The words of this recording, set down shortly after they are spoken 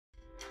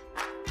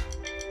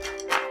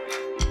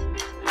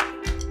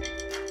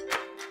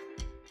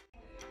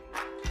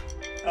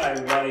Hi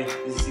everybody,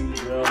 this is Steve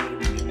Drill. I'm going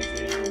to be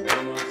demonstrating the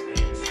warm-ups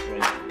and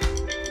stretches.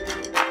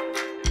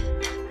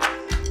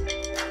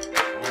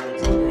 Alright,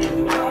 so we're going to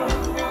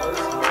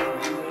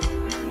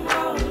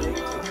do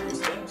take 3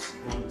 steps.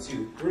 1,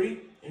 2, 3,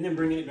 and then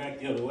bringing it back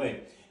the other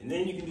way. And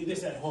then you can do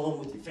this at home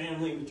with your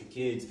family, with your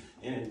kids,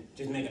 and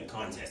just make a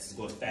contest to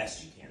go as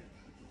fast as you can.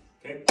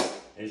 Okay,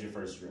 there's your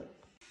first drill.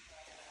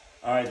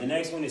 Alright, the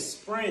next one is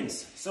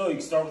sprints. So you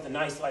can start with a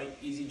nice, light,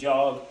 easy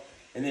jog.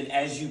 And then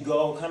as you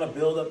go, kind of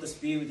build up the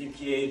speed with your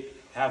kid,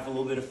 have a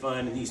little bit of fun,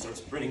 and then you start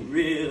sprinting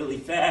really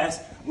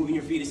fast, moving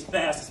your feet as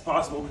fast as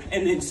possible,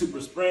 and then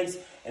super sprints,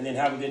 and then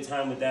have a good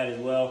time with that as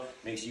well.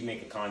 Make sure you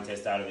make a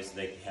contest out of it so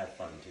they can have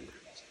fun too.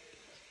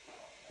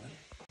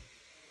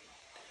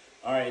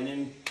 All right, and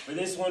then for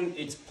this one,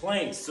 it's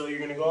planks. So you're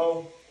gonna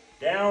go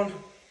down,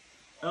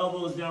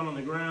 elbows down on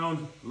the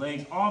ground,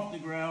 legs off the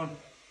ground,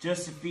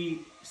 just the feet,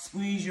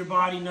 squeeze your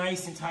body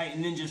nice and tight,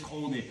 and then just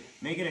hold it.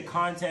 Make it a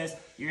contest.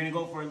 You're gonna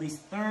go for at least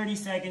 30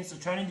 seconds. So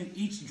try to do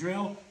each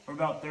drill for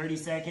about 30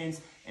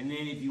 seconds. And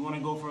then if you wanna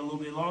go for a little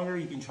bit longer,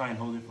 you can try and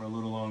hold it for a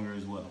little longer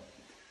as well.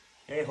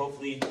 Okay,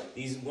 hopefully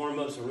these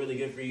warm-ups are really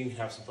good for you.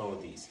 Have some fun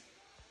with these.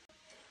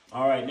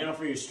 All right, now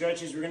for your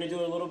stretches, we're gonna do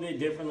it a little bit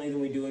differently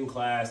than we do in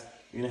class.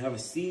 You're gonna have a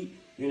seat.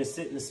 You're gonna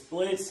sit in the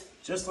splits,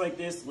 just like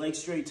this, legs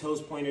straight,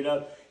 toes pointed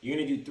up. You're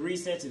gonna do 3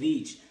 sets of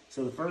each.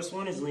 So the first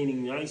one is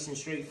leaning nice and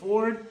straight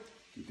forward.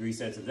 Do 3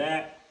 sets of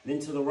that. Then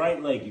to the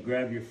right leg, you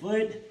grab your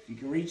foot. If you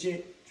can reach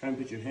it, try and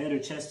put your head or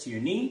chest to your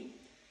knee.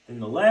 Then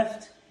the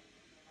left.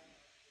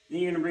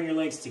 Then you're gonna bring your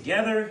legs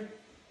together.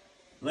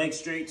 Legs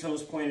straight,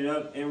 toes pointed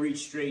up, and reach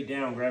straight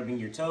down, grabbing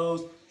your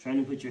toes.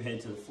 Trying to put your head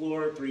to the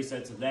floor, 3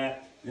 sets of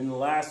that. Then the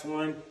last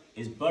one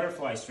is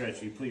butterfly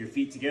stretch. You put your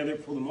feet together,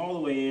 pull them all the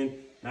way in,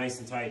 nice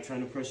and tight,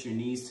 trying to press your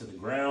knees to the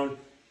ground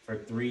for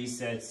 3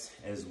 sets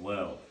as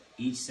well.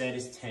 Each set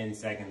is 10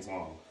 seconds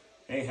long.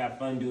 Okay, have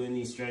fun doing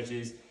these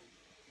stretches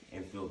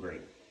and feel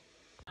great.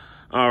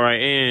 All right,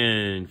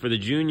 and for the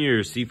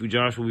juniors, Sifu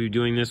Josh will be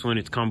doing this one.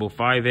 It's combo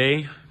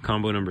 5A,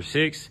 combo number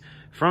 6.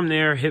 From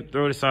there, hip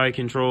throw to side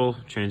control,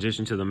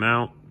 transition to the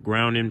mount,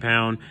 ground and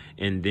pound,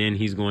 and then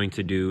he's going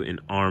to do an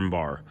arm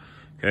bar.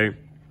 Okay,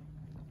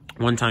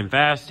 one time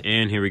fast,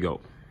 and here we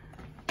go.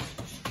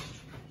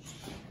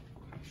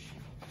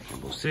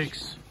 Combo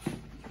 6,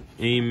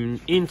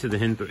 aim into the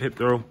hip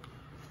throw,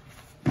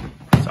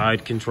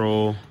 side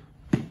control,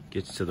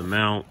 gets to the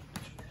mount,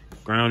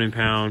 ground and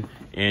pound,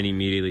 and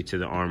immediately to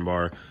the arm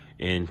bar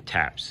and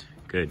taps.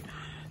 Good.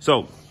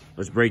 So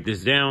let's break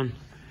this down.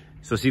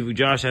 So Sifu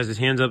Josh has his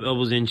hands up,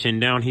 elbows in,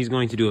 chin down. He's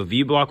going to do a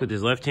V block with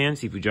his left hand.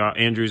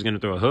 Andrew is going to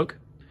throw a hook.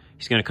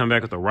 He's going to come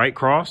back with a right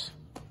cross.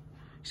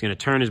 He's going to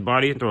turn his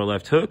body and throw a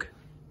left hook.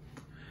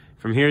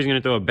 From here, he's going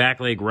to throw a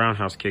back leg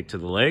roundhouse kick to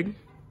the leg.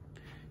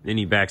 Then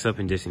he backs up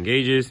and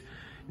disengages.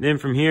 Then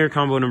from here,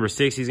 combo number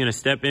 6, he's going to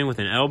step in with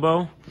an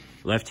elbow.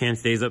 Left hand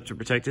stays up to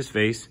protect his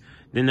face.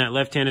 Then that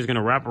left hand is going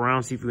to wrap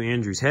around Sifu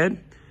Andrew's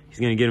head. He's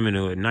going to get him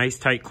into a nice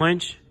tight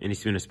clinch, and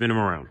he's going to spin him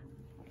around.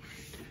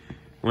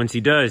 Once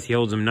he does, he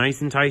holds him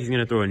nice and tight. He's going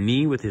to throw a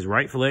knee with his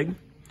right leg.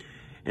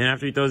 And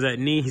after he throws that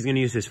knee, he's going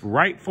to use his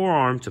right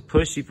forearm to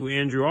push Sifu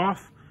Andrew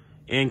off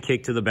and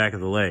kick to the back of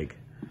the leg.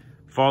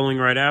 Following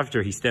right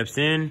after, he steps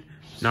in,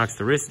 knocks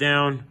the wrist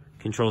down,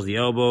 controls the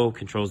elbow,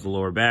 controls the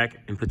lower back,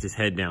 and puts his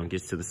head down,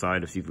 gets to the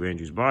side of Sifu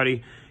Andrew's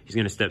body. He's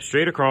going to step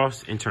straight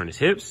across and turn his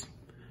hips,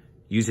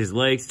 use his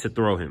legs to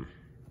throw him.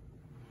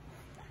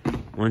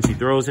 Once he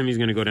throws him, he's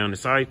going to go down to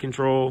side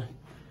control,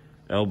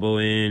 elbow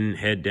in,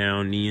 head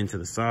down, knee into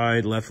the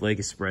side, left leg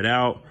is spread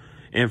out.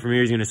 And from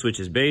here, he's going to switch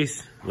his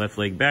base, left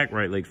leg back,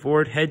 right leg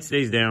forward, head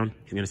stays down.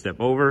 He's going to step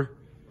over,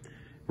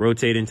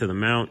 rotate into the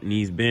mount,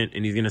 knees bent,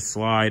 and he's going to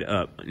slide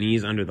up,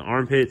 knees under the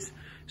armpits,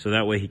 so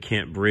that way he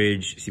can't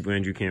bridge, Sifu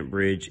Andrew can't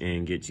bridge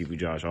and get Sifu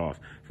Josh off.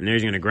 From there,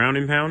 he's going to ground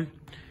and pound,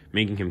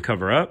 making him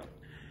cover up.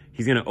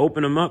 He's going to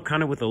open him up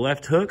kind of with a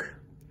left hook.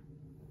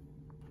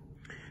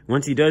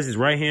 Once he does, his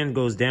right hand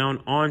goes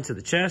down onto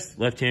the chest,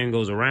 left hand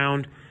goes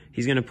around.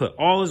 He's going to put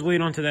all his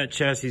weight onto that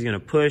chest. He's going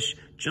to push,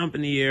 jump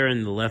in the air,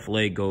 and the left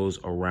leg goes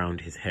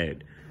around his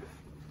head.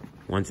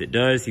 Once it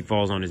does, he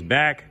falls on his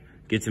back,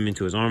 gets him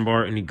into his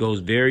armbar, and he goes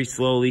very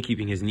slowly,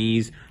 keeping his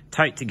knees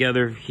tight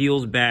together,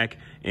 heels back,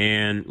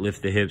 and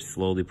lift the hips,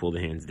 slowly pull the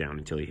hands down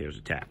until he hears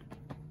a tap.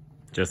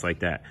 Just like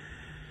that.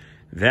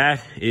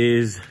 That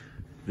is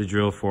the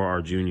drill for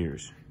our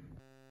juniors.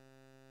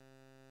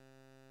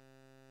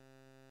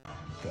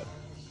 Good.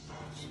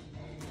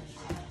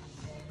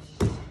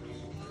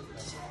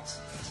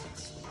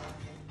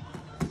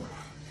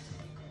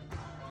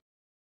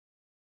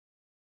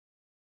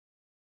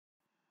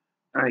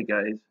 All right,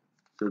 guys,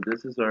 so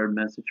this is our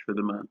message for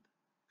the month.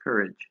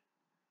 Courage.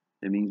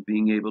 It means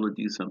being able to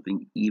do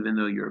something even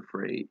though you're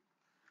afraid.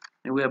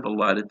 And we have a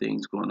lot of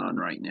things going on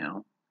right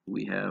now.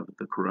 We have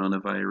the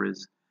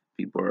coronavirus.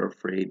 People are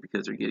afraid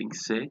because they're getting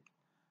sick.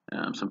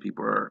 Some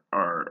people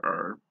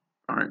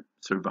aren't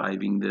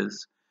surviving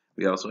this.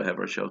 We also have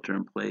our shelter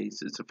in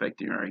place. It's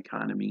affecting our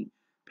economy.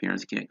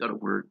 Parents can't go to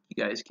work.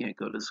 You guys can't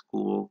go to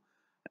school.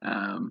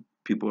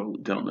 People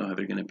don't know how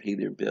they're going to pay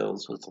their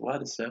bills. So it's a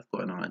lot of stuff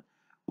going on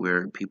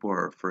where people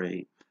are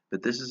afraid.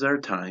 But this is our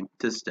time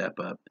to step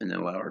up and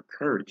allow our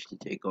courage to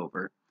take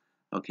over.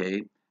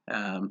 Okay.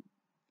 Um,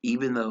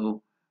 Even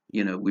though,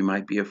 we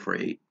might be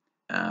afraid,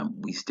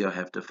 we still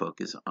have to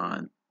focus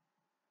on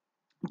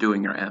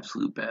doing our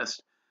absolute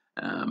best,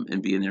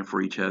 and being there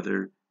for each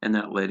other and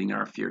not letting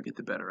our fear get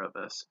the better of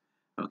us.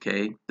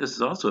 Okay, this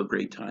is also a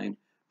great time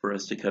for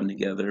us to come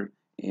together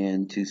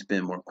and to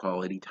spend more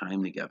quality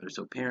time together.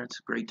 So, parents,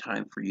 great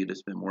time for you to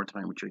spend more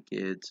time with your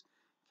kids.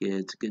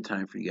 Kids, good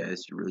time for you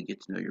guys to really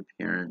get to know your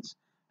parents,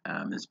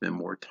 and spend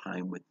more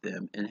time with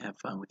them and have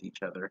fun with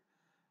each other.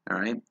 All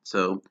right,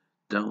 so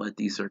don't let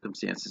these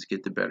circumstances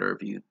get the better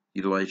of you.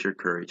 Utilize your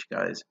courage,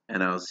 guys,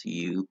 and I'll see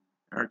you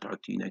or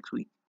talk to you next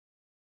week.